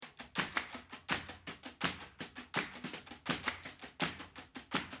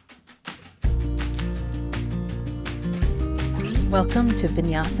Welcome to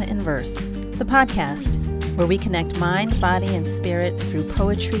Vinyasa in Verse, the podcast where we connect mind, body, and spirit through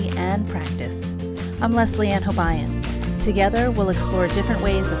poetry and practice. I'm Leslie Ann Hobayan. Together, we'll explore different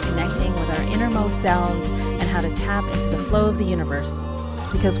ways of connecting with our innermost selves and how to tap into the flow of the universe.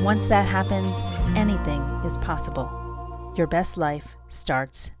 Because once that happens, anything is possible. Your best life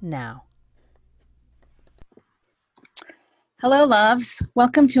starts now. Hello, loves.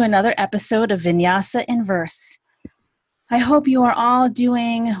 Welcome to another episode of Vinyasa in Verse. I hope you are all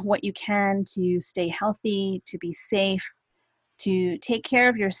doing what you can to stay healthy, to be safe, to take care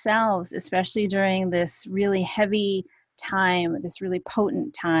of yourselves, especially during this really heavy time, this really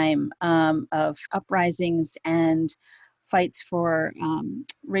potent time of uprisings and fights for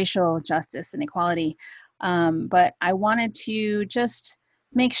racial justice and equality. But I wanted to just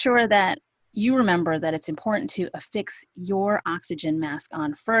make sure that you remember that it's important to affix your oxygen mask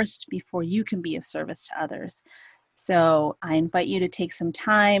on first before you can be of service to others. So I invite you to take some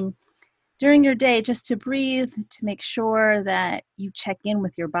time during your day just to breathe, to make sure that you check in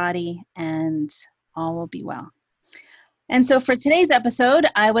with your body and all will be well. And so for today's episode,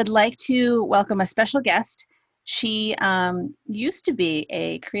 I would like to welcome a special guest. She used to be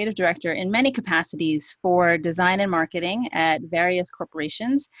a creative director in many capacities for design and marketing at various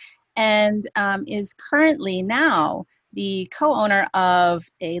corporations and is currently now the co-owner of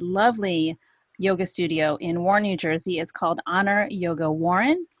a lovely yoga studio in Warren, New Jersey. It's called Honor Yoga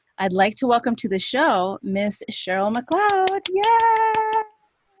Warren. I'd like to welcome to the show Miss Cheryl McLeod. Yay!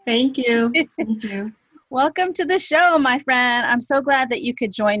 Thank you. Thank you. Welcome to the show, my friend. I'm so glad that you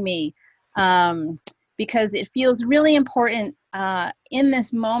could join me because it feels really important in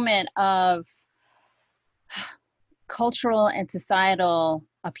this moment of cultural and societal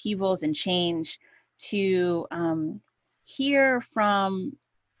upheavals and change to hear from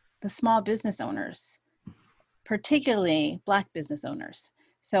the small business owners, particularly Black business owners.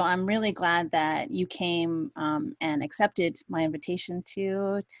 So I'm really glad that you came and accepted my invitation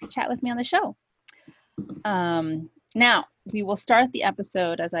to chat with me on the show. Now, we will start the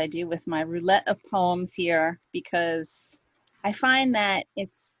episode as I do with my roulette of poems here because I find that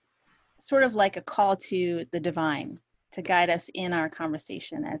it's sort of like a call to the divine to guide us in our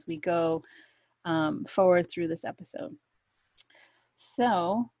conversation as we go forward through this episode.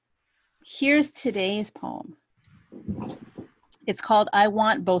 So here's today's poem. It's called I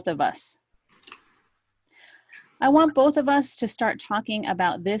Want Both of Us. I want both of us to start talking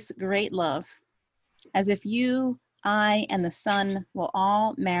about this great love as if you, I, and the sun were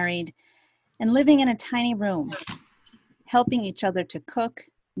all married and living in a tiny room, helping each other to cook,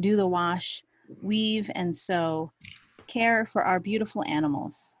 do the wash, weave and sew, care for our beautiful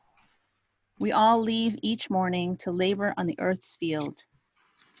animals. We all leave each morning to labor on the earth's field.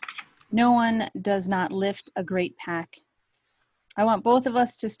 No one does not lift a great pack. I want both of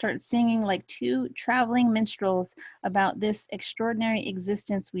us to start singing like two traveling minstrels about this extraordinary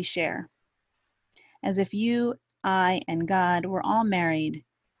existence we share, as if you, I, and God were all married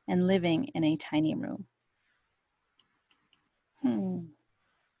and living in a tiny room.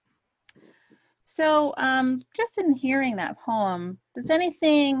 So just in hearing that poem, does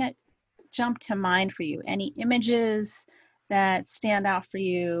anything jump to mind for you? Any images that stand out for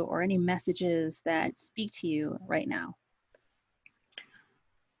you or any messages that speak to you right now?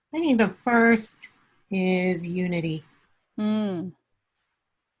 I think the first is unity. What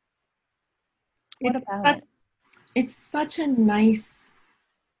about it? It's such a nice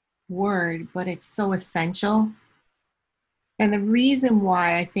word, but it's so essential. And the reason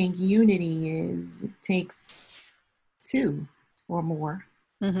why I think unity is it takes two or more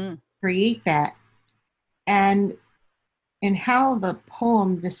to create that. And how the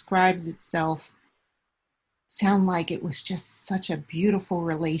poem describes itself sound like it was just such a beautiful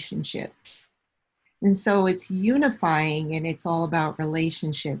relationship. And so it's unifying and it's all about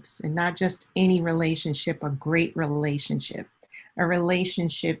relationships and not just any relationship, a great relationship, a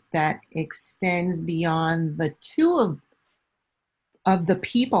relationship that extends beyond the two of the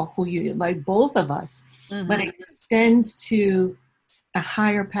people who you like, both of us, but extends to a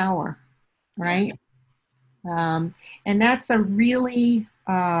higher power, right? And that's a really,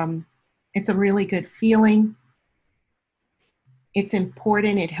 it's a really good feeling. It's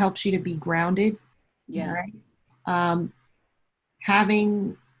important. It helps you to be grounded. Yeah. Right?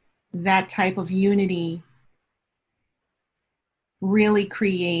 Having that type of unity really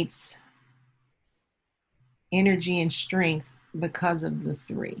creates energy and strength because of the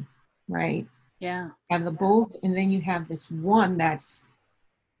three, right? Yeah. You have the both, and then you have this one that's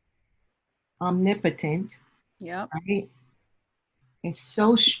omnipotent. Yep. Right? It's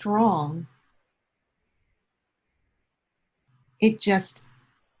so strong. it just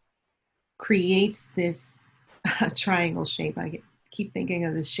creates this triangle shape. Keep thinking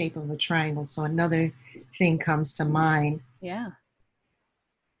of the shape of a triangle. So another thing comes to mind Yeah.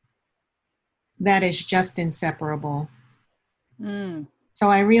 that is just inseparable. Mm. So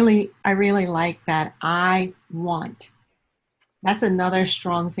I really like that. I want. That's another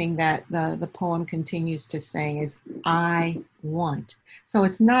strong thing that the poem continues to say is I want. So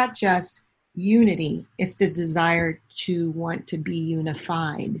it's not just unity, it's the desire to want to be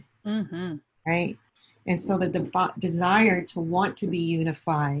unified, Mm-hmm. right? And so the desire to want to be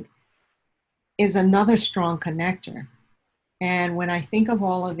unified is another strong connector. And when I think of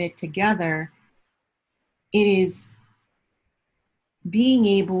all of it together, it is being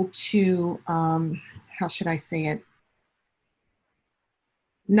able to, how should I say it?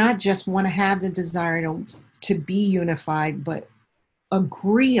 Not just want to have the desire to be unified, but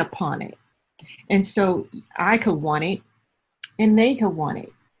agree upon it. And so I could want it and they could want it.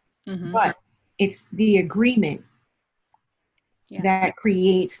 Mm-hmm. But it's the agreement Yeah. that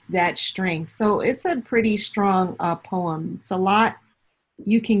creates that strength. So it's a pretty strong poem. It's a lot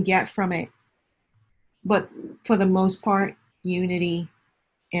you can get from it. But for the most part, unity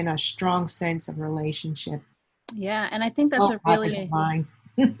and a strong sense of relationship. Yeah. And I think that's Oh, a topic of really, mine.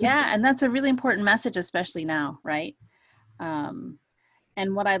 yeah, and that's a really important message, especially now, right? Um,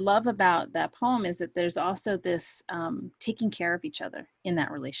 and what I love about that poem is that there's also this taking care of each other in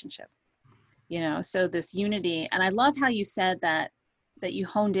that relationship, so this unity. And I love how you said that you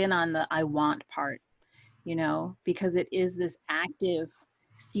honed in on the I want part, because it is this active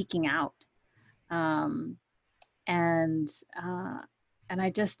seeking out. Um, and and I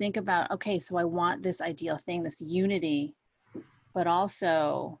just think about, okay, so I want this ideal thing, this unity, but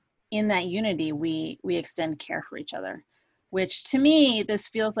also in that unity we extend care for each other, which to me this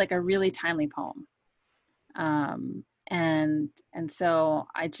feels like a really timely poem. And so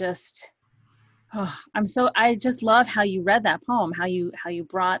I just love how you read that poem, how you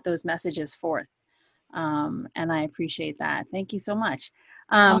brought those messages forth. And I appreciate that. Thank you so much.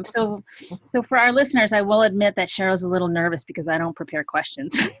 So for our listeners, I will admit that Cheryl's a little nervous because I don't prepare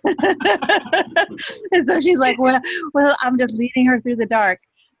questions. And so she's like, well, I'm just leading her through the dark.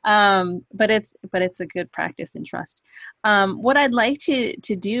 But it's a good practice and trust. What I'd like to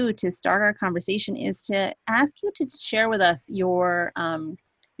do to start our conversation is to ask you to share with us your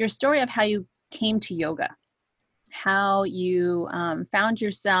story of how you came to yoga, how you found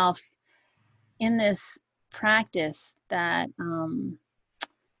yourself in this practice that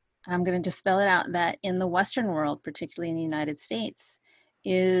I'm going to just spell it out, that in the Western world, particularly in the United States,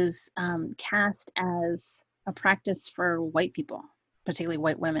 is cast as a practice for white people, particularly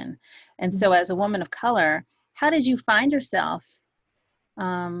white women. And so as a woman of color, how did you find yourself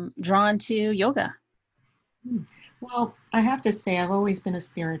drawn to yoga? Well, I have to say, I've always been a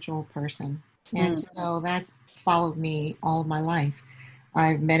spiritual person. And Mm. so that's followed me all of my life.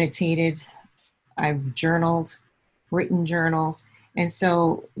 I've meditated, I've journaled, written journals. And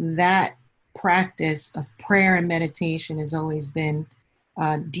so that practice of prayer and meditation has always been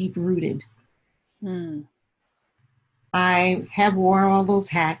deep rooted. Mm. I have worn all those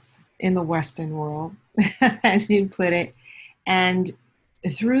hats in the Western world, as you put it. And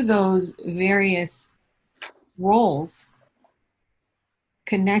through those various roles,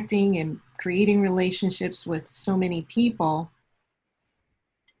 connecting and creating relationships with so many people,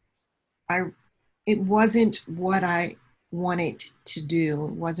 I it wasn't what I wanted to do.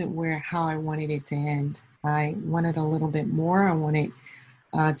 It wasn't how I wanted it to end. I wanted a little bit more. I wanted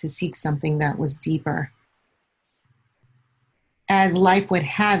to seek something that was deeper. As life would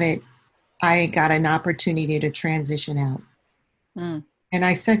have it, I got an opportunity to transition out. Mm. And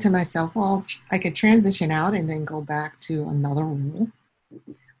I said to myself, well, I could transition out and then go back to another role,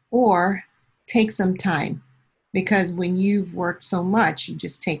 or take some time. Because when you've worked so much, you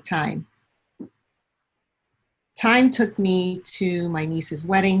just take time. Time took me to my niece's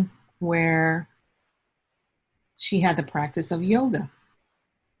wedding, where she had the practice of yoga.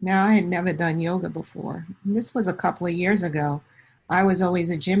 Now, I had never done yoga before. And this was a couple of years ago. I was always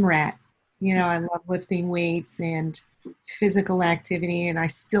a gym rat. I love lifting weights and physical activity, and I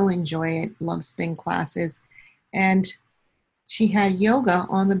still enjoy it. Love spin classes. And she had yoga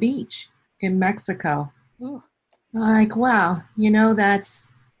on the beach in Mexico. Ooh. Like, wow, that's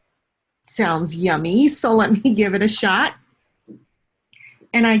sounds yummy. So let me give it a shot.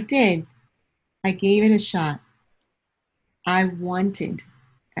 And I did. I gave it a shot. I wanted,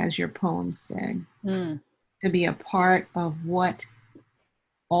 as your poem said, Mm. to be a part of what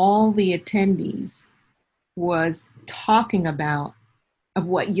all the attendees was talking about, of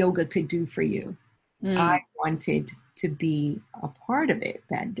what yoga could do for you. I Mm. wanted to be a part of it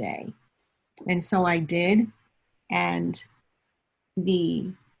that day. And so I did. And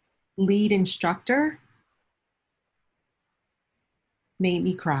the lead instructor made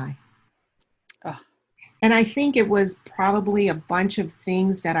me cry. Oh. And I think it was probably a bunch of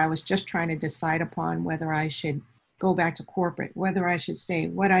things that I was just trying to decide upon, whether I should go back to corporate, whether I should stay,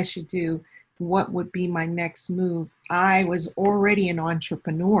 what I should do, what would be my next move. I was already an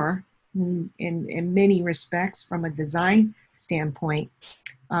entrepreneur in many respects from a design standpoint.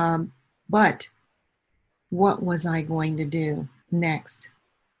 But what was I going to do next?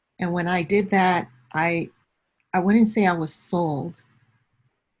 And when I did that, I wouldn't say I was sold,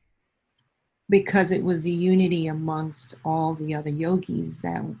 because it was the unity amongst all the other yogis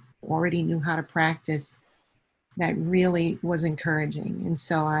that already knew how to practice that really was encouraging. And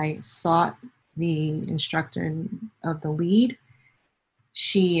so I sought the instructor of the lead.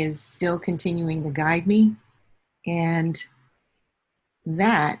 She is still continuing to guide me. And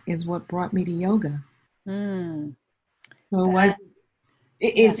that is what brought me to yoga. Mm. So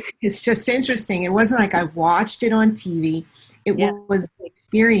it's just interesting. It wasn't like I watched it on TV. It was the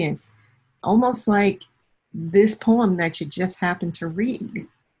experience, almost like this poem that you just happened to read.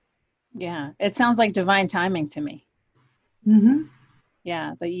 Yeah, it sounds like divine timing to me. Mm-hmm.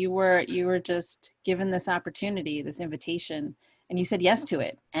 Yeah, that you were just given this opportunity, this invitation, and you said yes to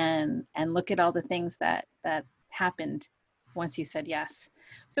it. And look at all the things that happened once you said yes.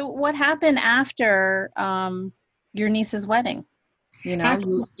 So what happened after your niece's wedding? You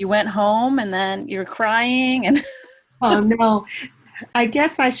know, you went home and then you're crying and Oh no, I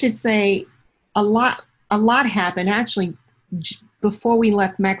guess I should say a lot happened. Actually, before we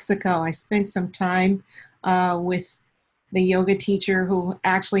left Mexico, I spent some time with the yoga teacher who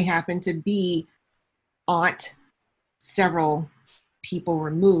actually happened to be aunt several people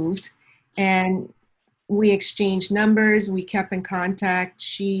removed. And we exchanged numbers, we kept in contact.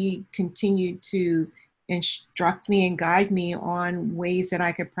 She continued to instruct me and guide me on ways that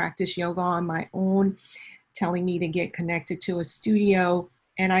I could practice yoga on my own, telling me to get connected to a studio.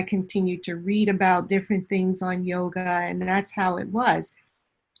 And I continued to read about different things on yoga. And that's how it was.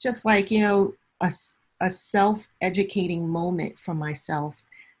 Just like, you know, a self-educating moment for myself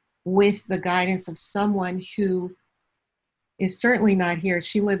with the guidance of someone who is certainly not here.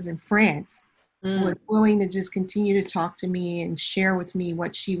 She lives in France. Was willing to just continue to talk to me and share with me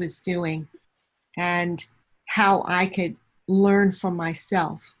what she was doing and how I could learn from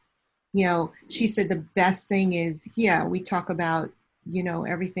myself. You know, she said the best thing is, yeah, we talk about, you know,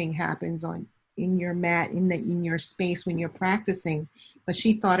 everything happens in your mat, in your space when you're practicing. But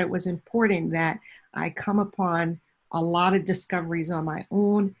she thought it was important that I come upon a lot of discoveries on my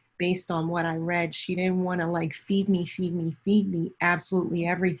own based on what I read. She didn't want to like feed me absolutely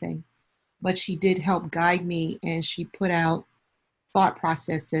everything. But she did help guide me, and she put out thought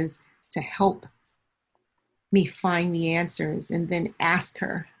processes to help me find the answers and then ask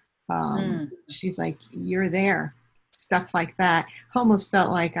her. She's like, you're there. Stuff like that. Almost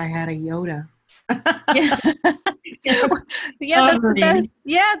felt like I had a Yoda. Yeah. Yeah, that's the best.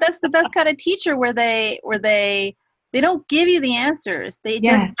 Yeah, that's the best kind of teacher where they don't give you the answers. They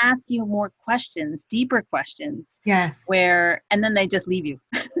just ask you more questions, deeper questions. Yes. And then they just leave you.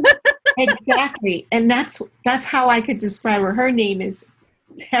 Exactly. And that's how I could describe her. Her name is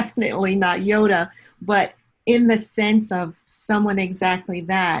definitely not Yoda, but in the sense of someone exactly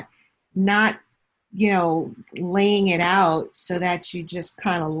that, not, you know, laying it out so that you just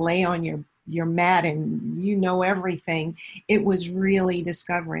kind of lay on your mat and you know everything. It was really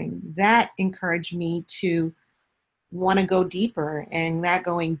discovering. That encouraged me to want to go deeper, and that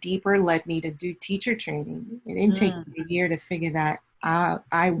going deeper led me to do teacher training. It didn't take me a year to figure that out.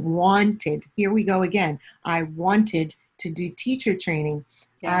 I wanted, here we go again, I wanted to do teacher training.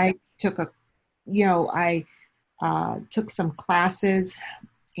 Yeah. I took I took some classes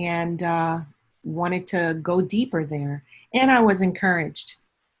and wanted to go deeper there, and I was encouraged.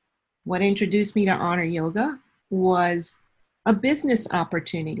 What introduced me to Honor Yoga was a business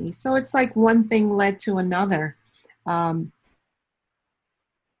opportunity. So it's like one thing led to another.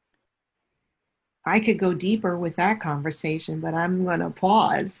 I could go deeper with that conversation, but I'm going to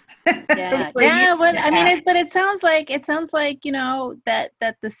pause. Yeah. Yeah. But I mean, but it sounds like, you know, that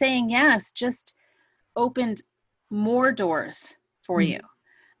the saying yes just opened more doors for you.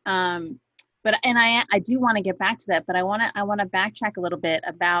 But I do want to get back to that, but I want to backtrack a little bit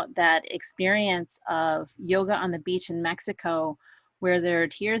about that experience of yoga on the beach in Mexico, where there are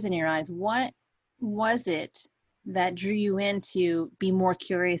tears in your eyes. What was it that drew you in to be more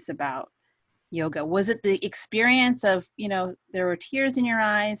curious about yoga? Was it the experience of, you know, there were tears in your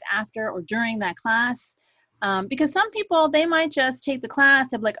eyes after or during that class? Because some people, they might just take the class,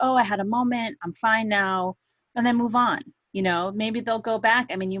 they're like, oh, I had a moment, I'm fine now, and then move on. Maybe they'll go back.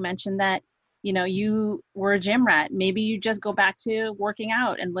 I mean, you mentioned that, you were a gym rat. Maybe you just go back to working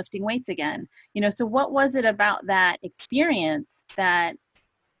out and lifting weights again. So what was it about that experience that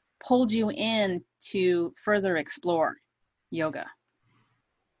pulled you in to further explore yoga?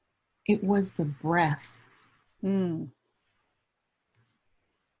 It was the breath. Mm.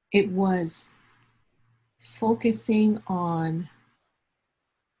 It was focusing on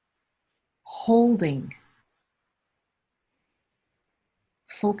holding,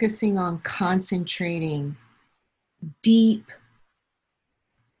 focusing on concentrating, deep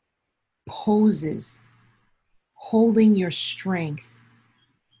poses, holding your strength,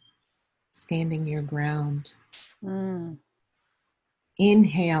 standing your ground, Mm.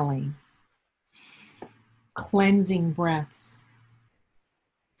 inhaling, cleansing breaths,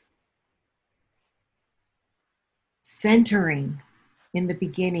 centering in the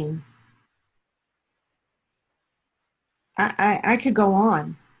beginning. I could go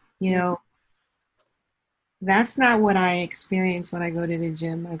on, that's not what I experience when I go to the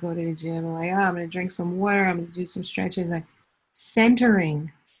gym. I go to the gym, I'm like, oh, I'm going to drink some water, I'm going to do some stretches, like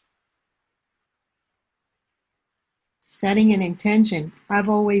centering, setting an intention. I've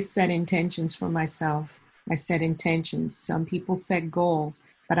always set intentions for myself. I set intentions. Some people set goals,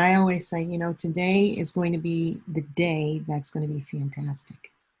 but I always say, today is going to be the day that's going to be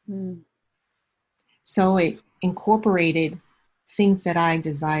fantastic. Mm. So it incorporated things that I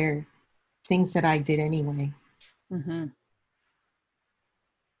desired, things that I did anyway. Mm-hmm.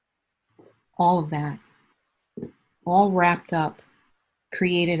 All of that, all wrapped up,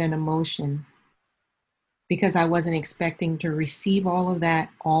 created an emotion because I wasn't expecting to receive all of that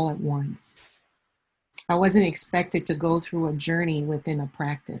all at once. I wasn't expected to go through a journey within a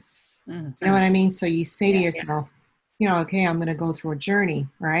practice. Mm-hmm. You know what I mean? So you say to yourself, okay, I'm going to go through a journey,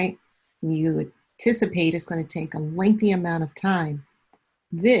 right? And you anticipate it's going to take a lengthy amount of time.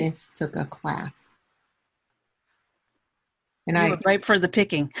 This took a class. And You were ripe for the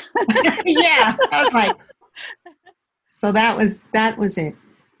picking. yeah, I was like, so that was it.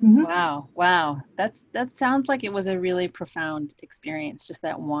 Mm-hmm. Wow. That sounds like it was a really profound experience. Just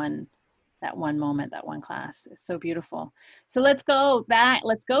that one moment, that one class. It's so beautiful. So let's go back.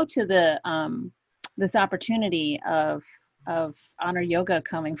 Let's go to the this opportunity of Honor Yoga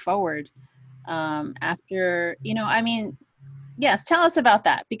coming forward after. Yes. Tell us about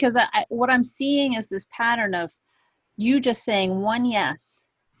that, because what I'm seeing is this pattern of you just saying one yes,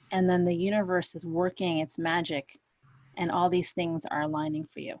 and then the universe is working its magic, and all these things are aligning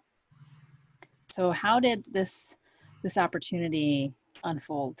for you. So how did this opportunity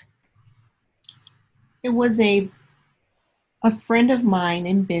unfold? It was a friend of mine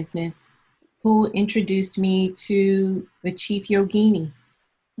in business who introduced me to the chief yogini.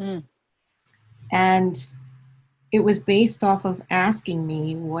 Mm. And it was based off of asking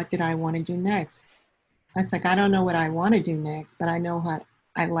me, what did I want to do next? I was like, I don't know what I want to do next, but I know how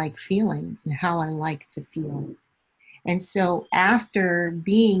I like feeling and how I like to feel. And so after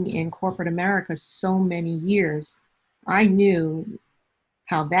being in corporate America so many years, I knew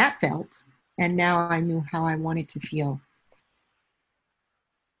how that felt. And now I knew how I wanted to feel.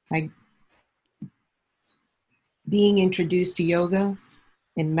 Being introduced to yoga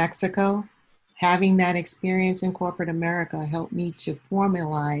in Mexico, having that experience in corporate America helped me to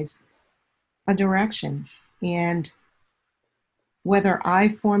formalize a direction. And whether I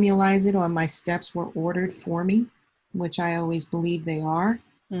formalize it or my steps were ordered for me, which I always believe they are,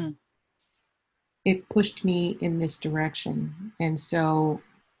 it pushed me in this direction. And so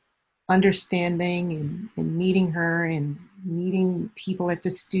understanding and meeting her and meeting people at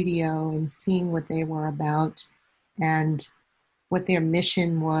the studio and seeing what they were about and what their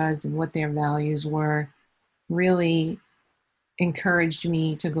mission was and what their values were really encouraged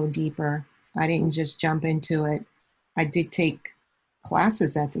me to go deeper. I didn't just jump into it. I did take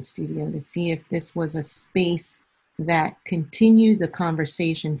classes at the studio to see if this was a space that continued the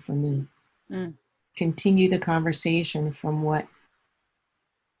conversation for me. Continue the conversation from what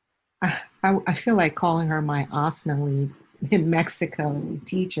I feel like calling her my asana lead in Mexico,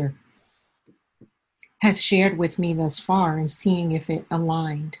 teacher, has shared with me thus far, and seeing if it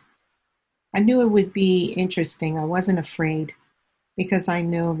aligned. I knew it would be interesting. I wasn't afraid because I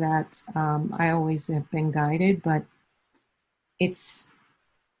know that I always have been guided, but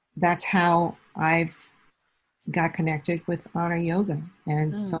that's how I've got connected with Honor Yoga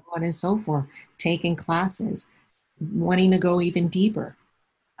and so on and so forth, taking classes, wanting to go even deeper.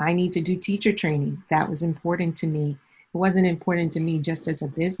 I need to do teacher training. That was important to me. It wasn't important to me just as a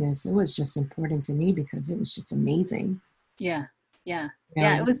business. It was just important to me because it was just amazing. Yeah. Yeah. You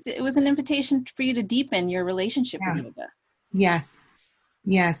Yeah. know? It was an invitation for you to deepen your relationship with Yeah. yoga. Yes.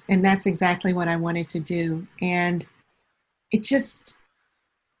 Yes. And that's exactly what I wanted to do. And it just,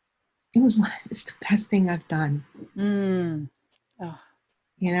 it's the best thing I've done. Mm. Oh,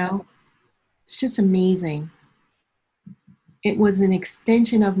 You know, it's just amazing. It was an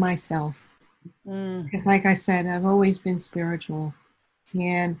extension of myself. mm. Because, like I said, I've always been spiritual.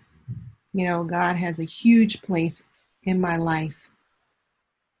 And, God has a huge place in my life.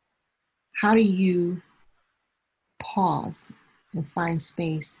 How do you pause and find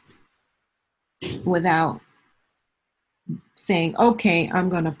space without saying, okay, I'm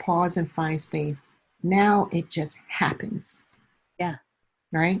going to pause and find space? Now it just happens, Yeah.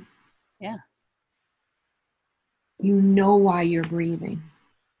 right? Yeah. You know why you're breathing.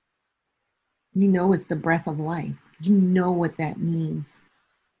 You know it's the breath of life. You know what that means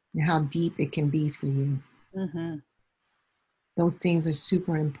and how deep it can be for you. Mm-hmm. Those things are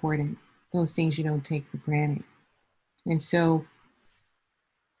super important. Those things you don't take for granted. And so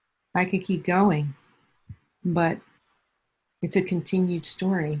I could keep going, but it's a continued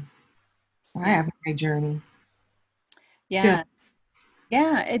story. I Yeah. have my journey still. Yeah.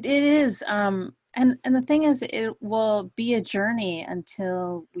 Yeah, it is. And the thing is, it will be a journey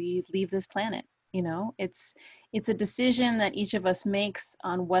until we leave this planet. You know, it's a decision that each of us makes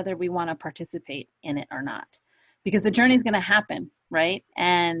on whether we want to participate in it or not, because the journey is going to happen, right?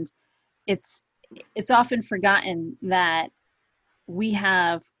 And it's it's often forgotten that we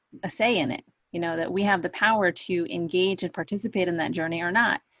have a say in it. You know, that we have the power to engage and participate in that journey or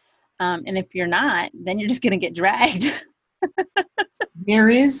not. And if you're not, then you're just going to get dragged. There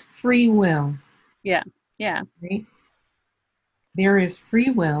is free will, Yeah. Yeah. right? There is free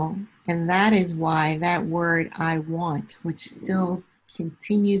will, and that is why that word I want, which still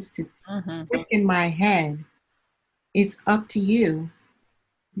continues to Mm-hmm. click in my head, it's up to you.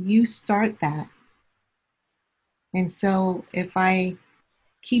 You start that. And so if I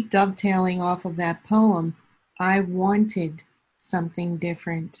keep dovetailing off of that poem, I wanted something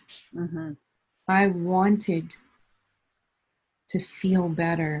different. Mm-hmm. I wanted to feel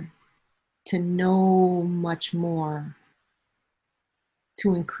better, to know much more,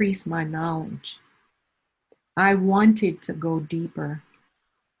 to increase my knowledge. I wanted to go deeper.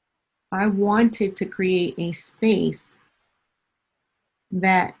 I wanted to create a space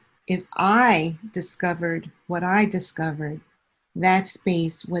that if I discovered what I discovered, that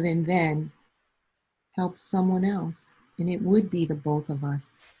space would then help someone else. And it would be the both of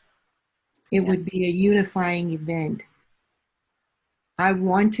us. It Yeah. would be a unifying event. I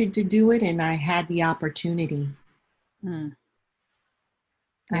wanted to do it and I had the opportunity. Mm.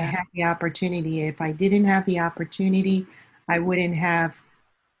 I Yeah. had the opportunity. If I didn't have the opportunity, I wouldn't have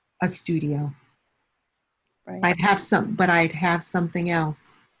a studio. Right. I'd have but I'd have something else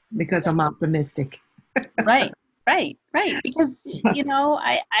because I'm optimistic. Right. Right. Right. Because you know,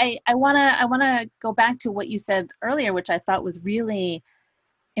 I wanna go back to what you said earlier, which I thought was really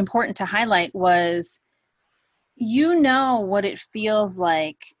important to highlight was you know what it feels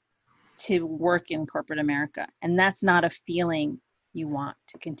like to work in corporate America. And that's not a feeling you want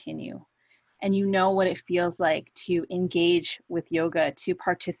to continue. And you know what it feels like to engage with yoga, to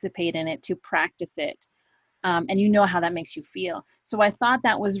participate in it, to practice it. And you know how that makes you feel. So I thought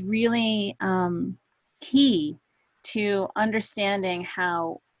that was really key to understanding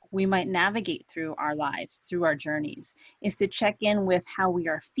how we might navigate through our lives, through our journeys, is to check in with how we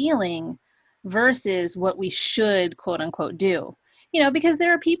are feeling versus what we should, quote unquote, do. You know, because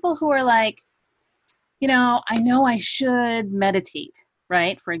there are people who are like, you know I should meditate,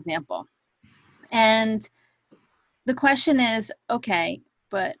 right? For example. And the question is, okay,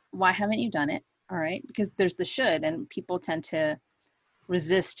 but why haven't you done it? All right, because there's the should, and people tend to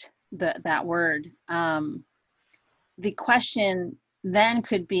resist that word. The question then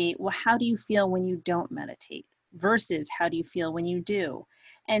could be, well, how do you feel when you don't meditate versus how do you feel when you do?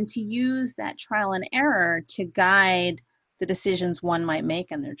 And to use that trial and error to guide the decisions one might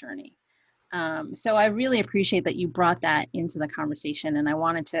make in their journey. So I really appreciate that you brought that into the conversation, and I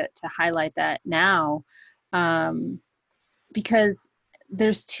wanted to highlight that now, because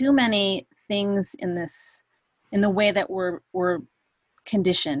there's too many things in the way that we're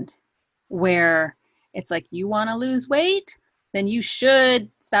conditioned, where it's like, you want to lose weight, then you should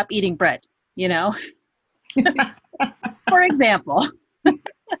stop eating bread, you know, for example.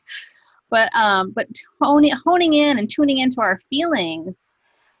 But honing in and tuning into our feelings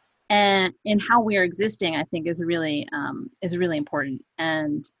and in how we are existing, I think is really important.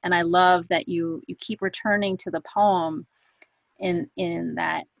 And I love that you keep returning to the poem in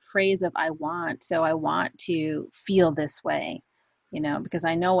that phrase of I want. So I want to feel this way, because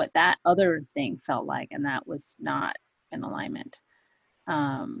I know what that other thing felt like, and that was not in alignment.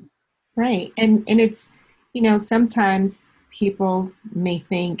 Right. And it's, sometimes people may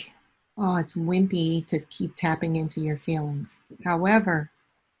think, oh, it's wimpy to keep tapping into your feelings. However,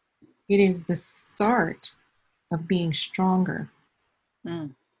 it is the start of being stronger,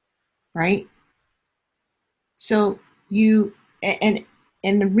 mm, right? So and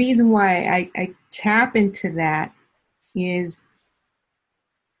the reason why I tap into that is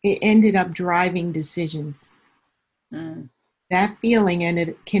it ended up driving decisions. mm, That feeling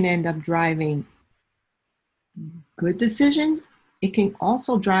can end up driving good decisions. It can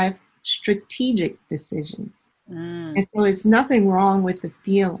also drive strategic decisions. mm. And so it's nothing wrong with the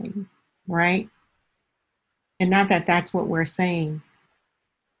feeling, right? And not that that's what we're saying,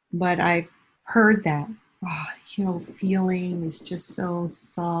 but I've heard that. Oh, feeling is just so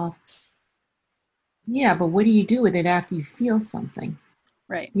soft. Yeah, but what do you do with it after you feel something?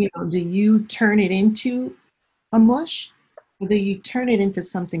 Right. Do you turn it into a mush, or do you turn it into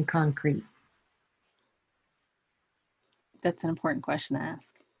something concrete? That's an important question to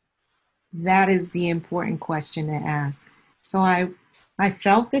ask. That is the important question to ask. So I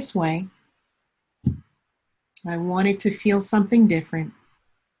felt this way. I wanted to feel something different,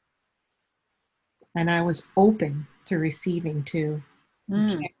 and I was open to receiving too. You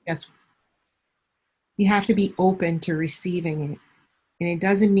Mm, can't just you have to be open to receiving it. And it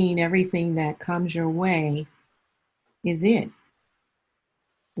doesn't mean everything that comes your way is it.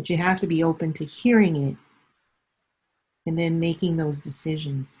 But you have to be open to hearing it and then making those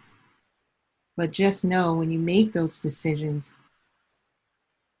decisions. But just know when you make those decisions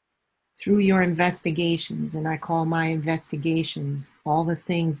through your investigations, and I call my investigations all the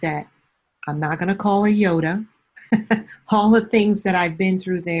things that I'm not going to call a Yoda, all the things that I've been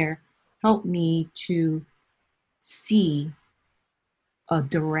through there help me to see a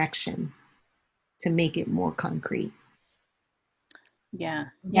direction to make it more concrete. yeah.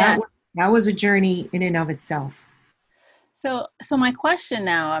 That Yeah. was, that was a journey in and of itself. So my question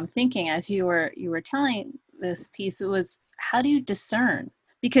now, I'm thinking as you were telling this piece, it was how do you discern?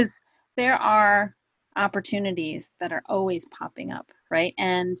 Because there are opportunities that are always popping up, right?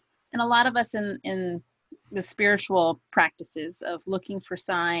 And a lot of us in the spiritual practices of looking for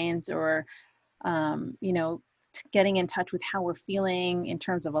signs, or getting in touch with how we're feeling in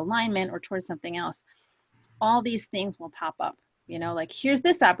terms of alignment or towards something else, all these things will pop up, like here's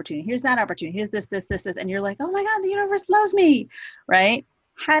this opportunity, here's that opportunity, here's this, and you're like, oh my God, the universe loves me, right?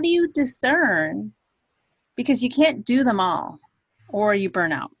 How do you discern? Because you can't do them all, or you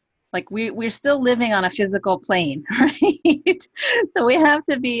burn out. Like we're still living on a physical plane, right? So we have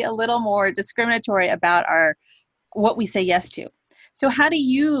to be a little more discriminatory about what we say yes to. So how do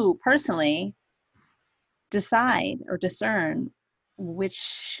you personally decide or discern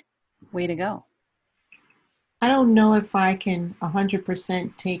which way to go? I don't know if I can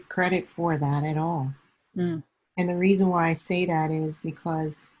 100% take credit for that at all. Mm, And the reason why I say that is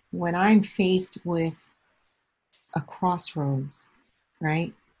because when I'm faced with a crossroads,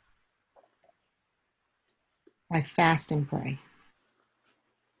 right, I fast and pray mm,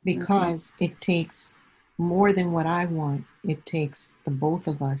 because it takes more than what I want. It takes the both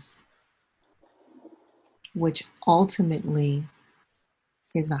of us, which ultimately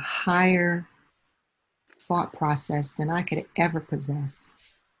is a higher thought process than I could ever possess.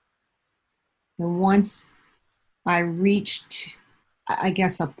 And once I reached, I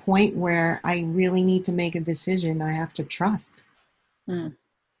guess, a point where I really need to make a decision, I have to trust. mm.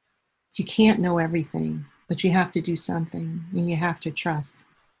 You can't know everything, but you have to do something and you have to trust.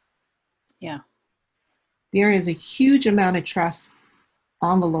 Yeah. There is a huge amount of trust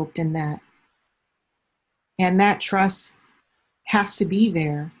enveloped in that. And that trust has to be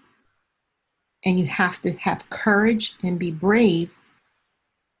there. And you have to have courage and be brave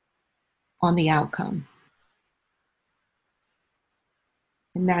on the outcome.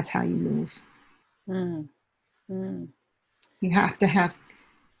 And that's how you move. Mm, mm. You have to have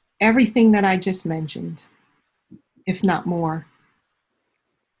everything that I just mentioned, if not more,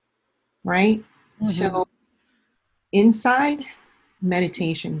 right? Mm-hmm. So, inside,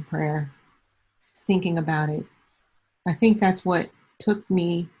 meditation, prayer, thinking about it. I think that's what took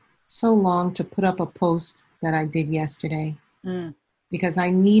me so long to put up a post that I did yesterday Mm, because I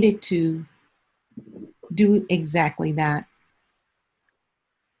needed to do exactly that.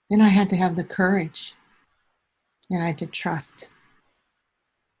 And I had to have the courage and I had to trust.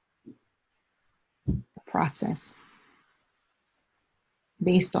 process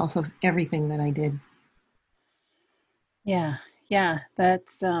based off of everything that I did. Yeah, yeah,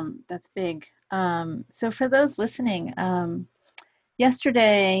 that's big. So for those listening,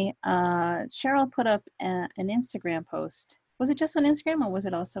 yesterday, Cheryl put up an Instagram post. Was it just on Instagram or was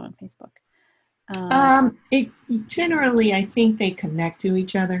it also on Facebook? It generally, I think they connect to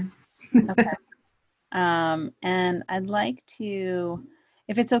each other. Okay. And I'd like to,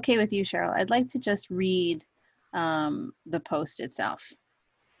 if it's okay with you, Cheryl, I'd like to just read the post itself.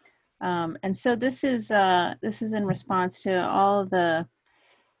 And so this is in response to all the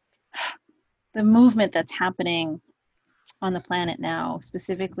movement that's happening on the planet now,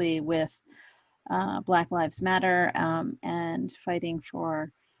 specifically with Black Lives Matter and fighting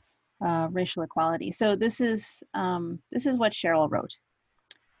for racial equality. So this is what Cheryl wrote.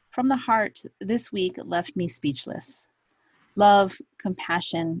 From the heart, this week left me speechless. Love,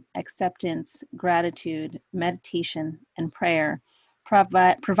 compassion, acceptance, gratitude, meditation, and prayer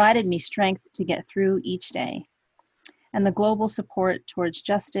provided me strength to get through each day. And the global support towards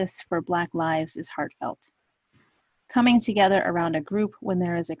justice for Black lives is heartfelt. Coming together around a group when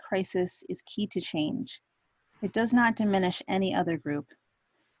there is a crisis is key to change. It does not diminish any other group,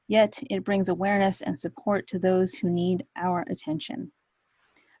 yet it brings awareness and support to those who need our attention.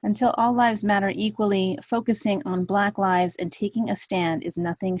 Until all lives matter equally, focusing on Black lives and taking a stand is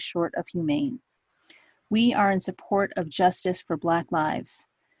nothing short of humane. We are in support of justice for Black lives.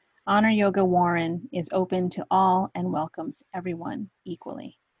 Honor Yoga Warren is open to all and welcomes everyone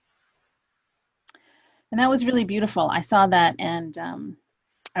equally. And that was really beautiful. I saw that and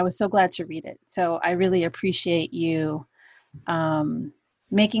I was so glad to read it. So I really appreciate you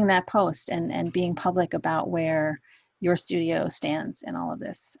making that post and being public about where your studio stands in all of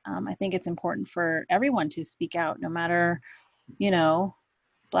this. I think it's important for everyone to speak out, no matter,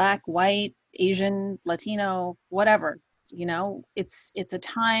 Black, white, Asian, Latino, whatever. It's a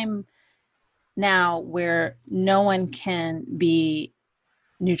time now where no one can be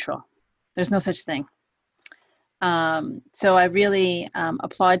neutral. There's no such thing. So I really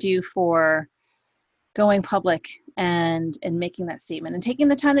applaud you for going public and making that statement and taking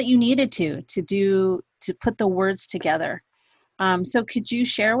the time that you needed to put the words together. So could you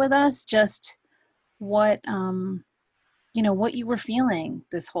share with us just what what you were feeling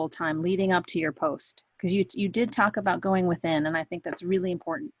this whole time leading up to your post? Because you did talk about going within, and I think that's really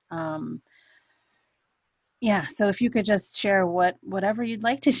important. Yeah, so if you could just share whatever you'd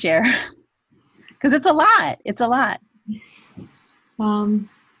like to share, because it's a lot. It's a lot.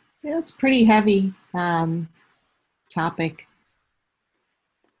 It's pretty heavy topic.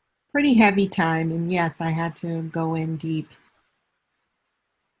 Pretty heavy time, and yes, I had to go in deep.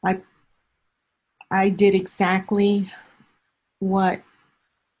 I did exactly what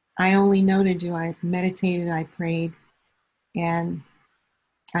I only know to do. I meditated, I prayed, and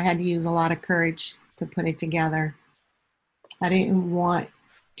I had to use a lot of courage to put it together. I didn't want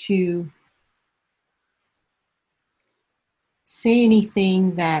to say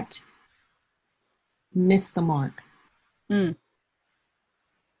anything that missed the mark. Mm.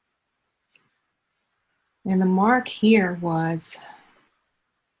 And the mark here was,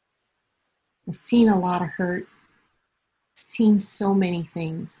 I've seen a lot of hurt, seen so many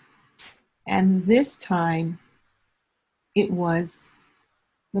things. And this time, it was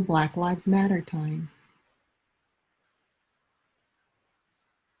the Black Lives Matter time.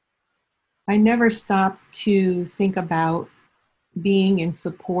 I never stopped to think about being in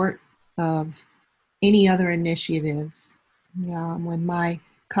support of any other initiatives. When my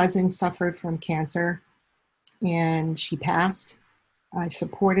cousin suffered from cancer and she passed, I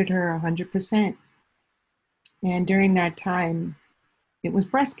supported her 100%. And during that time, it was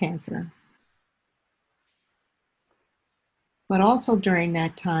breast cancer. But also during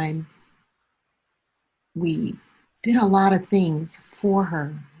that time, we did a lot of things for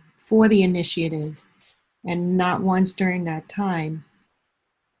her, for the initiative. And not once during that time,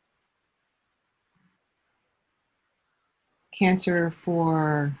 cancer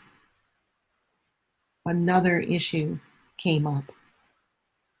for another issue came up.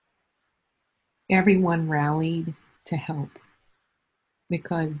 Everyone rallied to help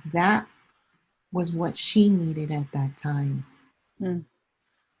because that was what she needed at that time. Mm.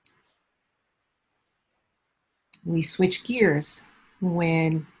 We switched gears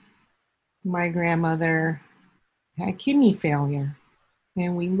when my grandmother had kidney failure,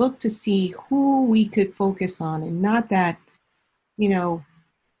 and we looked to see who we could focus on, and not that,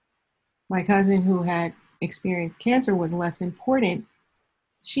 my cousin who had experienced cancer was less important.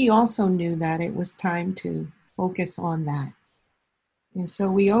 She also knew that it was time to focus on that. And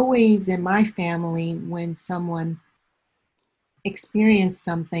so we always, in my family, when someone experienced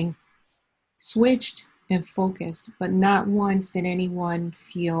something, switched and focused, but not once did anyone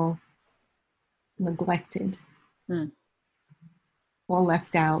feel neglected Mm. or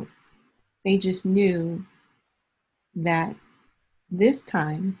left out. They just knew that this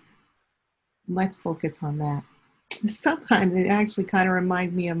time, let's focus on that. Sometimes it actually kind of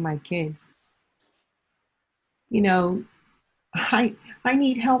reminds me of my kids. You know, I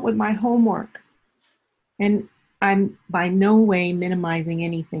need help with my homework. And I'm by no way minimizing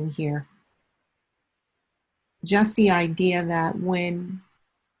anything here. Just the idea that when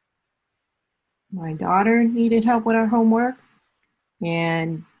my daughter needed help with her homework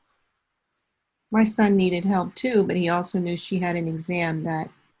and my son needed help too, but he also knew she had an exam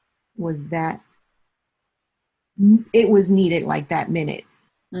was that it was needed like that minute.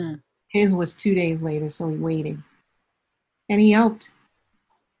 Mm. His was 2 days later, so he waited. And he helped.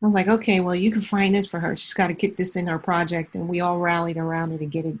 I was like, okay, well, you can find this for her. She's got to get this in her project. And we all rallied around her to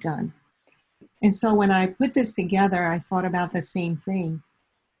get it done. And so when I put this together, I thought about the same thing,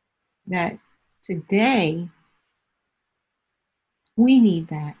 that today we need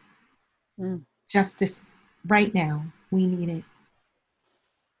that. Mm. Justice right now, we need it.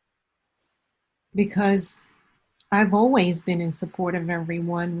 Because I've always been in support of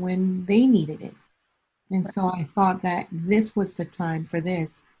everyone when they needed it. And so I thought that this was the time for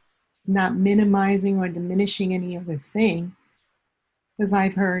this, not minimizing or diminishing any other thing, because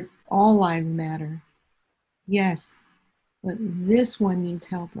I've heard all lives matter. Yes, but this one needs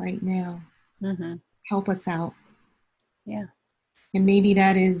help right now. Mm-hmm. Help us out. Yeah. And maybe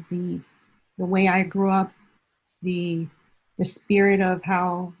that is the way I grew up, the spirit of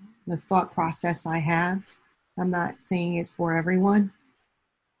how the thought process I have. I'm not saying it's for everyone,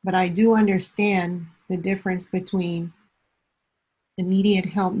 but I do understand the difference between immediate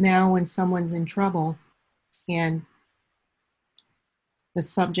help now when someone's in trouble and the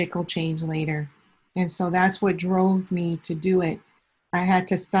subject will change later. And so that's what drove me to do it. I had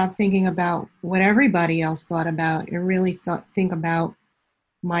to stop thinking about what everybody else thought about and really think about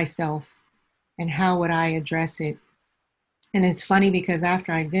myself and how would I address it. And it's funny because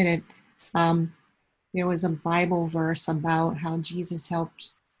after I did it, there was a Bible verse about how Jesus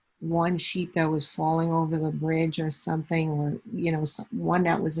helped one sheep that was falling over the bridge or something, or, one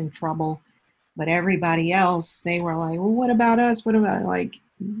that was in trouble. But everybody else, they were like, well, what about us? What about, like,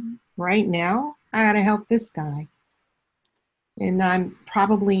 right now? I got to help this guy. And I'm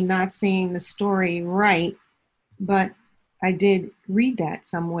probably not saying the story right, but I did read that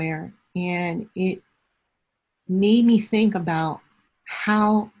somewhere. And it made me think about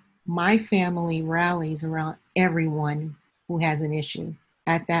how my family rallies around everyone who has an issue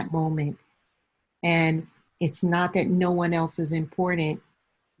at that moment. And it's not that no one else is important,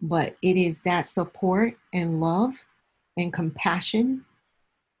 but it is that support and love and compassion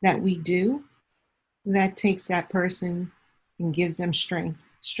that we do that takes that person and gives them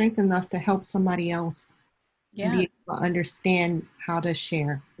strength enough to help somebody else and Yeah. be able to understand how to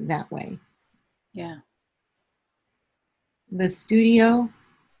share that way. Yeah. The studio,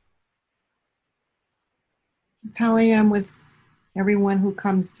 it's how I am with everyone who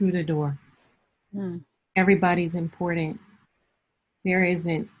comes through the door. Mm. Everybody's important. There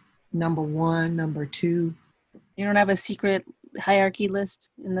isn't number one, number two. You don't have a secret hierarchy list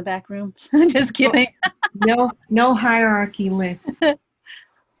in the back room? Just kidding. No hierarchy list.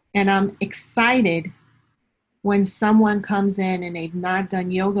 And I'm excited when someone comes in and they've not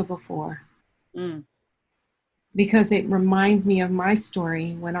done yoga before, Mm. because it reminds me of my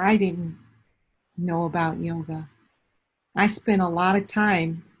story when I didn't know about yoga. I spent a lot of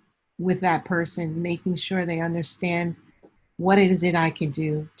time with that person, making sure they understand what is it I can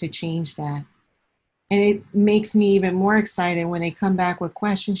do to change that. And it makes me even more excited when they come back with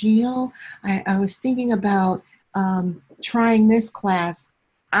questions. I was thinking about trying this class.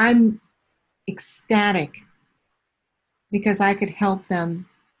 I'm ecstatic because I could help them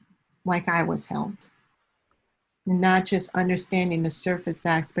like I was helped. And not just understanding the surface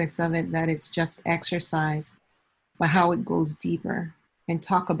aspects of it, that it's just exercise, but how it goes deeper, and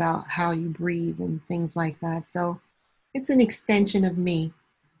talk about how you breathe and things like that. So it's an extension of me.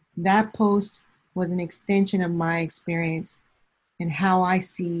 That post was an extension of my experience and how I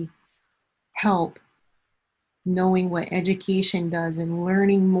see help, knowing what education does and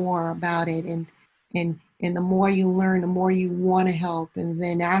learning more about it. And the more you learn, the more you want to help. And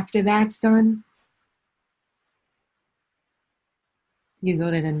then after that's done, you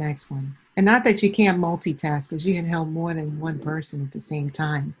go to the next one. And not that you can't multitask, because you can help more than one person at the same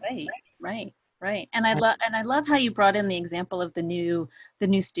time. Right. Right. Right. And I love how you brought in the example of the new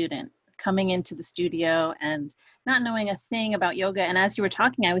student coming into the studio and not knowing a thing about yoga. And as you were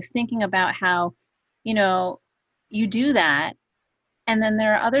talking, I was thinking about how, you know, you do that, and then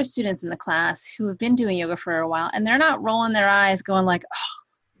there are other students in the class who have been doing yoga for a while, and they're not rolling their eyes going like,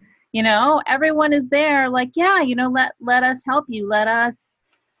 oh, you know, everyone is there like, yeah, you know, let us help you. Let us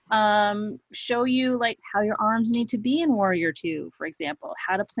show you like how your arms need to be in Warrior Two, for example,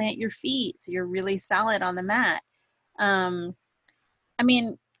 how to plant your feet so you're really solid on the mat. Um, I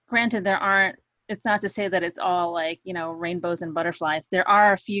mean, granted, it's not to say that it's all like, you know, rainbows and butterflies. There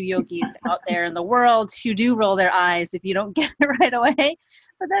are a few yogis out there in the world who do roll their eyes if you don't get it right away,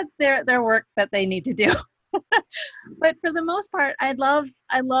 but that's their work that they need to do. But for the most part, I love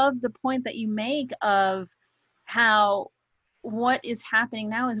the point that you make of how what is happening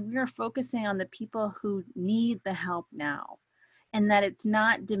now is we are focusing on the people who need the help now, and that it's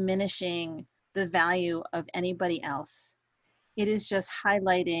not diminishing the value of anybody else. It is just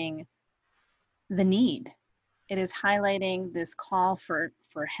highlighting the need. It is highlighting this call for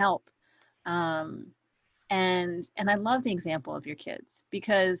help. Um, and I love the example of your kids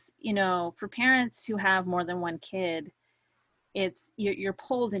because, you know, for parents who have more than one kid, it's you're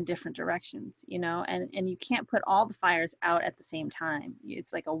pulled in different directions, you know, and you can't put all the fires out at the same time.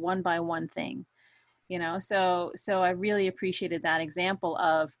 It's like a one by one thing, you know. So I really appreciated that example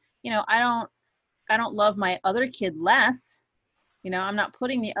of, you know, I don't love my other kid less. You know, I'm not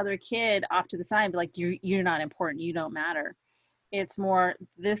putting the other kid off to the side and be like, you're not important, you don't matter. It's more,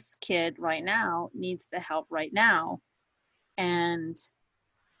 this kid right now needs the help right now, and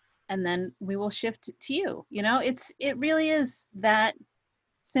then we will shift to you. You know, it really is that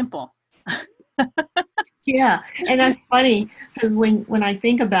simple. Yeah, and that's funny because when I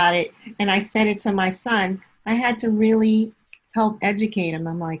think about it, and I said it to my son, I had to really help educate him.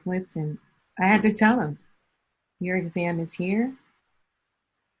 I'm like, listen, I had to tell him, your exam is here.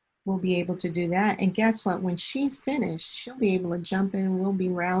 We'll be able to do that. And guess what? When she's finished, she'll be able to jump in and we'll be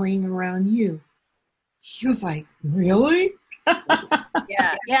rallying around you. He was like, really?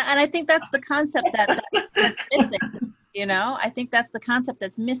 Yeah, yeah, and I think that's the concept that's missing. You know, I think that's the concept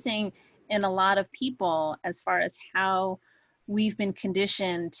that's missing in a lot of people as far as how we've been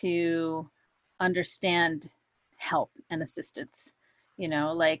conditioned to understand help and assistance. You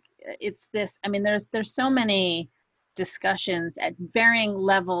know, like it's this. I mean, there's so many discussions at varying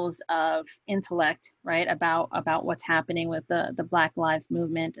levels of intellect, right, about what's happening with the Black Lives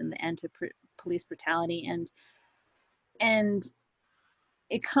Movement and the anti-police brutality, and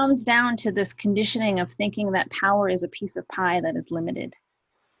it comes down to this conditioning of thinking that power is a piece of pie that is limited,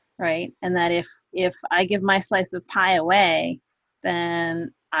 right? And that if I give my slice of pie away,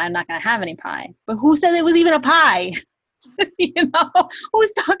 then I'm not going to have any pie. But who said it was even a pie? You know,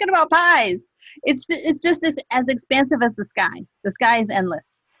 who's talking about pies? It's just this as expansive as the sky. The sky is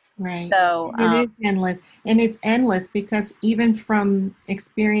endless. Right. So It is endless. And it's endless because even from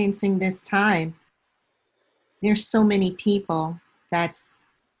experiencing this time, there's so many people that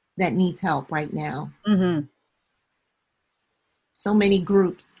needs help right now. mm-hmm. So many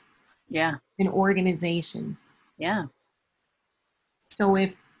groups Yeah, and organizations. yeah, So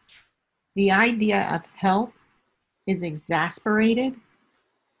if the idea of help is exasperated, it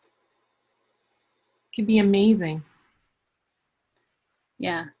can be amazing.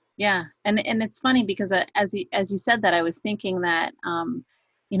 yeah, yeah. And it's funny because as you said that, I was thinking that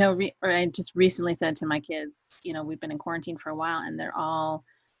you know, or I just recently said to my kids, you know, we've been in quarantine for a while, and they're all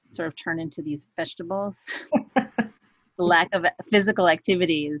sort of turned into these vegetables. The lack of physical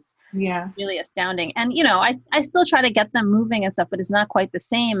activity is Yeah. really astounding. And you know, I still try to get them moving and stuff, but it's not quite the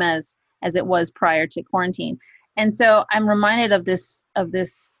same as it was prior to quarantine. And so I'm reminded of this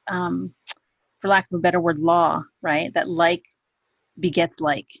for lack of a better word, law, right? That like begets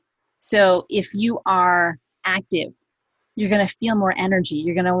like. So if you are active, you're going to feel more energy.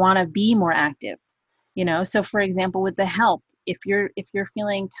 You're going to want to be more active. You know, so for example, with the help, if you're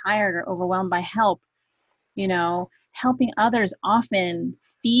feeling tired or overwhelmed by help, you know, helping others often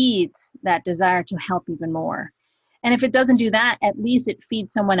feeds that desire to help even more. And if it doesn't do that, at least it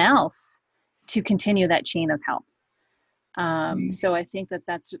feeds someone else to continue that chain of help. So I think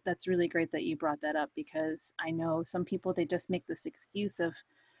that's really great that you brought that up, because I know some people, they just make this excuse of,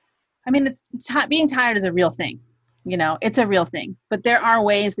 I mean, being tired is a real thing. You know, it's a real thing, but there are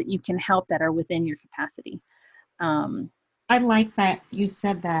ways that you can help that are within your capacity. Um, I like that you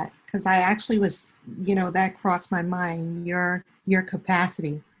said that because I actually was, that crossed my mind, your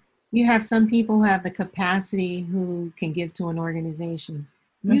capacity. You have some people who have the capacity who can give to an organization.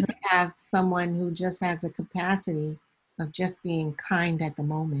 You mhm. can have someone who just has the capacity of just being kind at the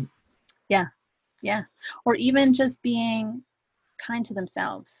moment. Yeah, Yeah. Or even just being kind to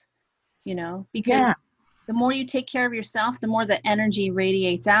themselves, because Yeah. the more you take care of yourself, the more the energy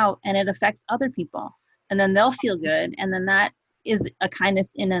radiates out and it affects other people. And then they'll feel good. And then that is a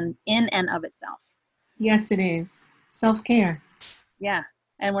kindness in and of itself. Yes, it is. Self-care. Yeah.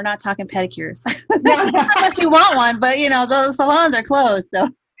 And we're not talking pedicures. No. Unless you want one, but those salons are closed. So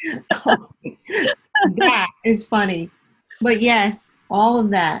That is funny. But yes, all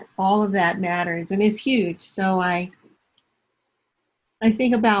of that matters and is huge. So I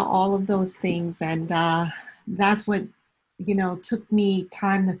think about all of those things, and that's what took me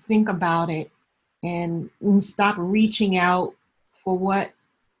time to think about it and stop reaching out for what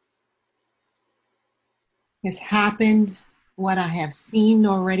has happened, what I have seen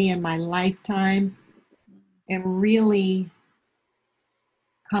already in my lifetime, and really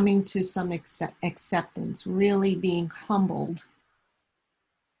coming to some acceptance, really being humbled,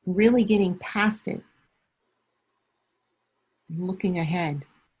 really getting past it, and looking ahead.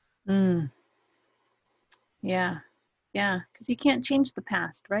 mm, yeah. Yeah. Because you can't change the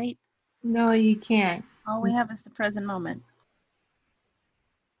past, right? No, you can't. All we have is the present moment.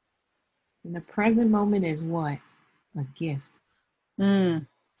 And the present moment is what? A gift. Mm,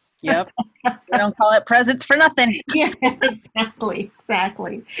 yep. They don't call it presents for nothing. Yeah, exactly,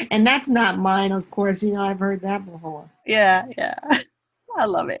 exactly. And that's not mine, of course. I've heard that before. Yeah. Yeah. I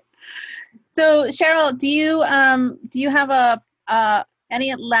love it. So Cheryl, do you have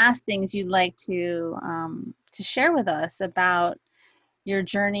any last things you'd like to share with us about your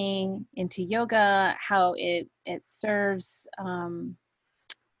journey into yoga, how it serves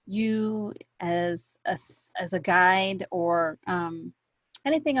you as a guide, or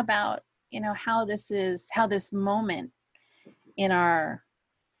anything about how this moment in our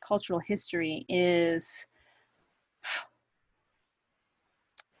cultural history is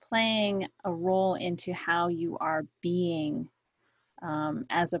playing a role into how you are being,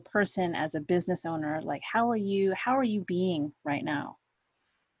 as a person, as a business owner. Like, how are you being right now?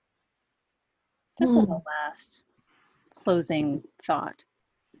 Just as a Hmm. last closing thought.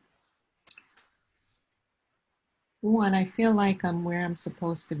 One, I feel like I'm where I'm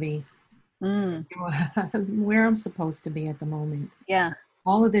supposed to be. Mm, Where I'm supposed to be at the moment. yeah.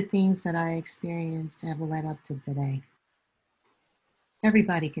 All of the things that I experienced have led up to today.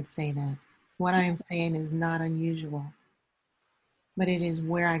 Everybody could say that. What I am saying is not unusual, but it is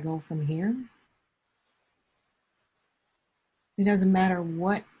where I go from here. It doesn't matter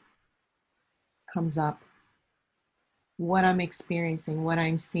what comes up, what I'm experiencing, what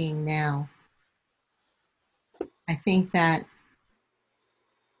I'm seeing now. I think that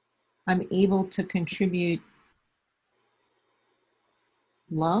I'm able to contribute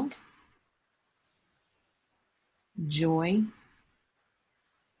love, joy,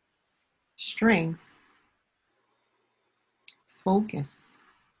 strength, focus,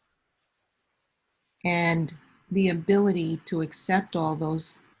 and the ability to accept all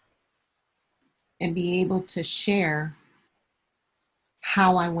those and be able to share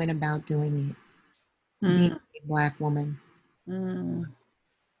how I went about doing it, being Mm, a Black woman, mm,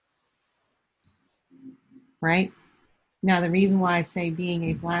 right? Now, the reason why I say being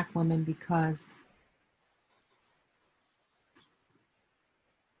a Black woman, because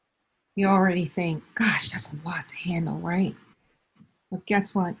you already think, gosh, that's a lot to handle, right? But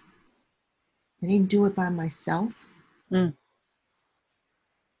guess what? I didn't do it by myself. mm,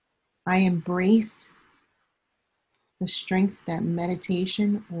 I embraced the strength that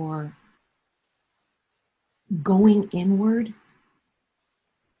meditation or going inward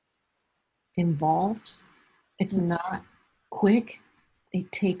involves. It's mm, not quick,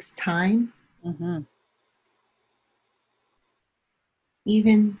 it takes time. mm-hmm.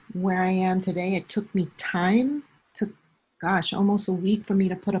 Even where I am today, it took me time. Took, gosh, almost a week for me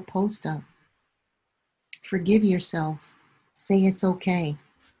to put a post up. Forgive yourself. Say it's okay.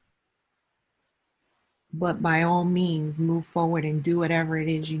 But by all means, move forward and do whatever it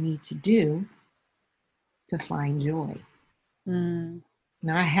is you need to do to find joy. Mm,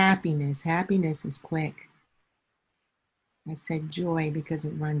 Not happiness. Happiness is quick. I said joy because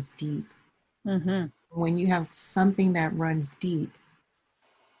it runs deep. mm-hmm. When you have something that runs deep,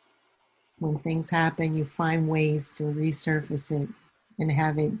 when things happen, you find ways to resurface it and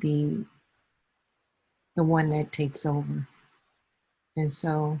have it be the one that takes over. And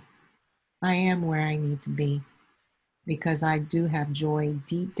so I am where I need to be because I do have joy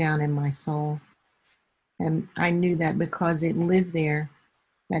deep down in my soul. And I knew that because it lived there,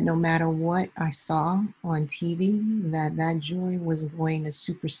 that no matter what I saw on TV, that joy was going to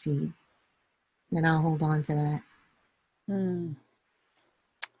supersede. And I'll hold on to that. Mm.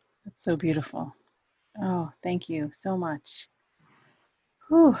 That's so beautiful. Oh, thank you so much.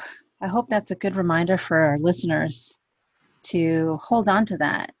 Whew. I hope that's a good reminder for our listeners to hold on to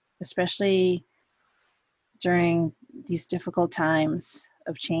that, especially during these difficult times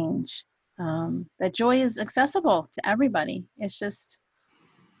of change. That joy is accessible to everybody. It's just,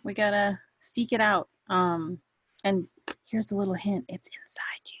 we gotta seek it out. And here's a little hint, it's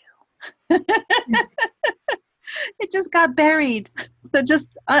inside you. It just got buried. So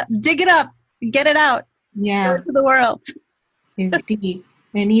just dig it up, get it out, show Yeah, it to the world. is deep.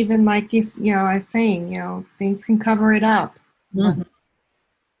 And even like I was saying, things can cover it up, but Mhm.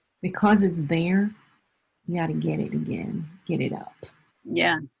 because it's there, you got to get it again, get it up.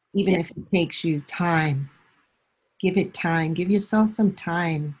 Yeah. Even Yeah. if it takes you time, give it time, give yourself some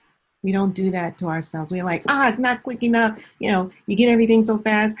time. We don't do that to ourselves. We're like, it's not quick enough. You get everything so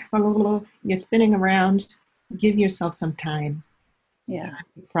fast, you're spinning around. Give yourself some time Yeah.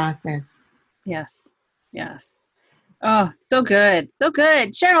 to process. Yes. Yes. Oh, so good. So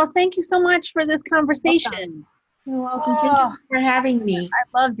good. Cheryl, thank you so much for this Welcome. conversation. You're welcome. Thank Oh, you for having me. I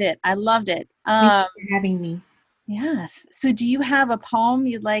loved it. I loved it. Thank you for having me. Yes. So do you have a poem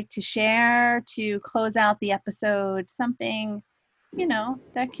you'd like to share to close out the episode? Something,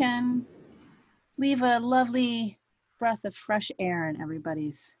 that can leave a lovely breath of fresh air in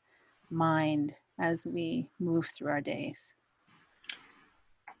everybody's mind as we move through our days.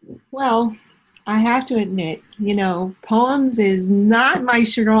 Well, I have to admit, poems is not my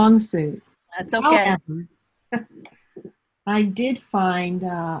strong suit. That's okay. However, I did find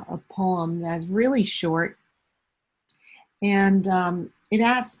a poem that's really short, and it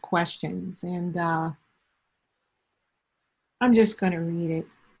asks questions, and I'm just going to read it.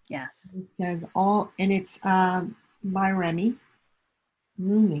 Yes. It says and it's by Rumi,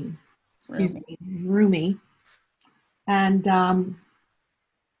 Rumi, and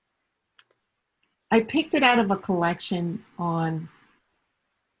I picked it out of a collection on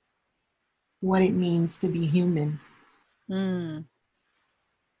what it means to be human. Mm.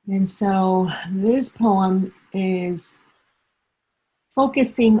 And so this poem is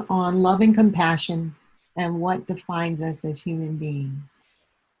focusing on love and compassion and what defines us as human beings.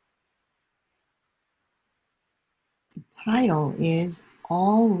 The title is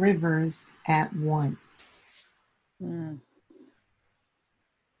All Rivers at Once. Mm.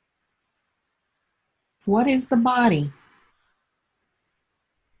 What is the body?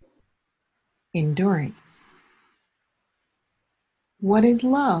 Endurance. What is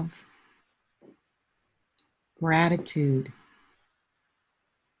love? Gratitude.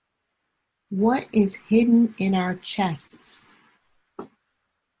 What is hidden in our chests?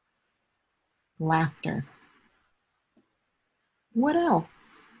 Laughter. What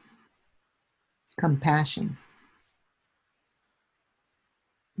else? Compassion.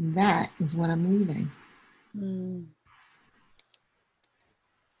 That is what I'm leaving. Mm.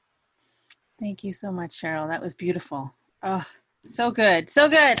 Thank you so much, Cheryl. That was beautiful. Oh, so good. So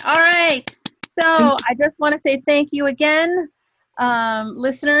good. All right. So I just want to say thank you again.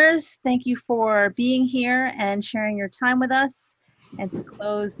 Listeners, thank you for being here and sharing your time with us. And to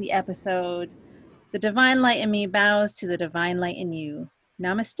close the episode, the divine light in me bows to the divine light in you.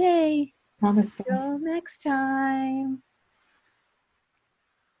 Namaste. Namaste. Till next time.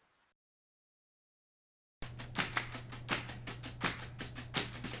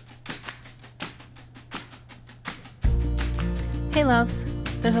 Hey loves,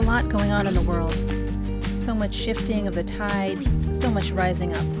 there's a lot going on in the world. So much shifting of the tides, so much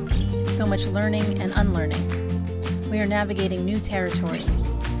rising up, so much learning and unlearning. We are navigating new territory.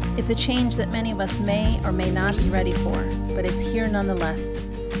 It's a change that many of us may or may not be ready for, but it's here nonetheless,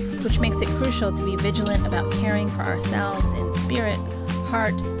 which makes it crucial to be vigilant about caring for ourselves in spirit,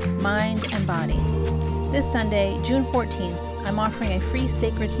 heart, mind, and body. This Sunday, June 14th, I'm offering a free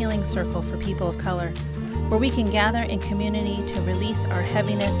sacred healing circle for people of color, where we can gather in community to release our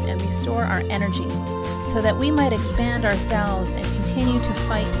heaviness and restore our energy so that we might expand ourselves and continue to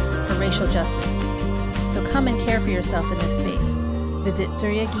fight for racial justice. So come and care for yourself in this space. Visit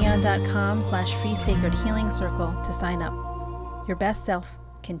suryaguian.com/free sacred healing circle to sign up. Your best self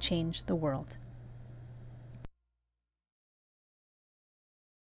can change the world.